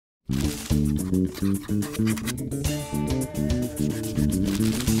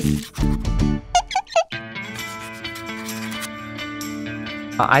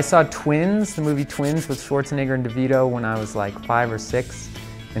I saw Twins, the movie Twins with Schwarzenegger and DeVito when I was like 5 or 6,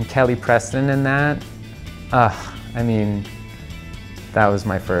 and Kelly Preston in that. I mean, that was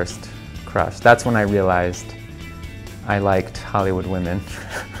my first crush. That's when I realized I liked Hollywood women.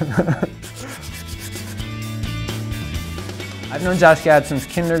 I've known Josh Gad since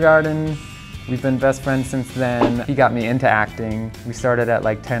kindergarten. We've been best friends since then. He got me into acting. We started at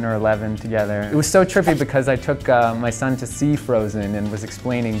like 10 or 11 together. It was so trippy because I took my son to see Frozen and was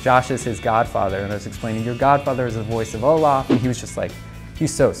explaining, Josh is his godfather, and I was explaining, your godfather is the voice of Olaf, and he was just like,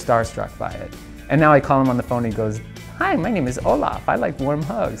 he's so starstruck by it. And now I call him on the phone and he goes, hi, my name is Olaf. I like warm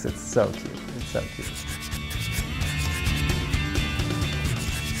hugs. It's so cute. It's so cute.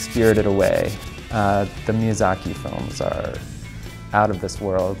 Spirited Away. The Miyazaki films are out of this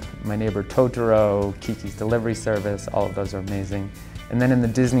world. My Neighbor Totoro, Kiki's Delivery Service, all of those are amazing. And then in the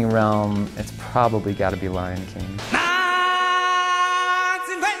Disney realm, it's probably got to be Lion King.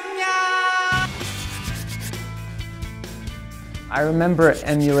 I remember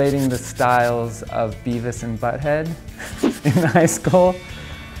emulating the styles of Beavis and Butthead in high school.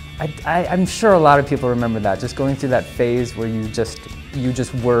 I'm sure a lot of people remember that, just going through that phase where you just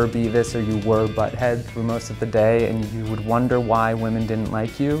were Beavis or you were Butthead for most of the day, and you would wonder why women didn't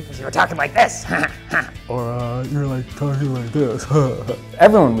like you. Because you were talking like this, or you're like talking like this.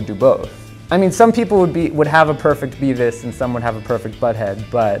 Everyone would do both. I mean, some people would have a perfect Beavis and some would have a perfect Butthead,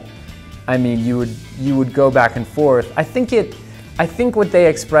 but I mean, you would go back and forth. I think what they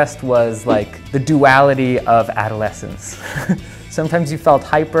expressed was like the duality of adolescence. Sometimes you felt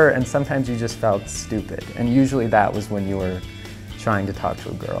hyper and sometimes you just felt stupid. And usually that was when you were trying to talk to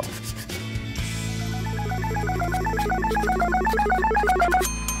a girl.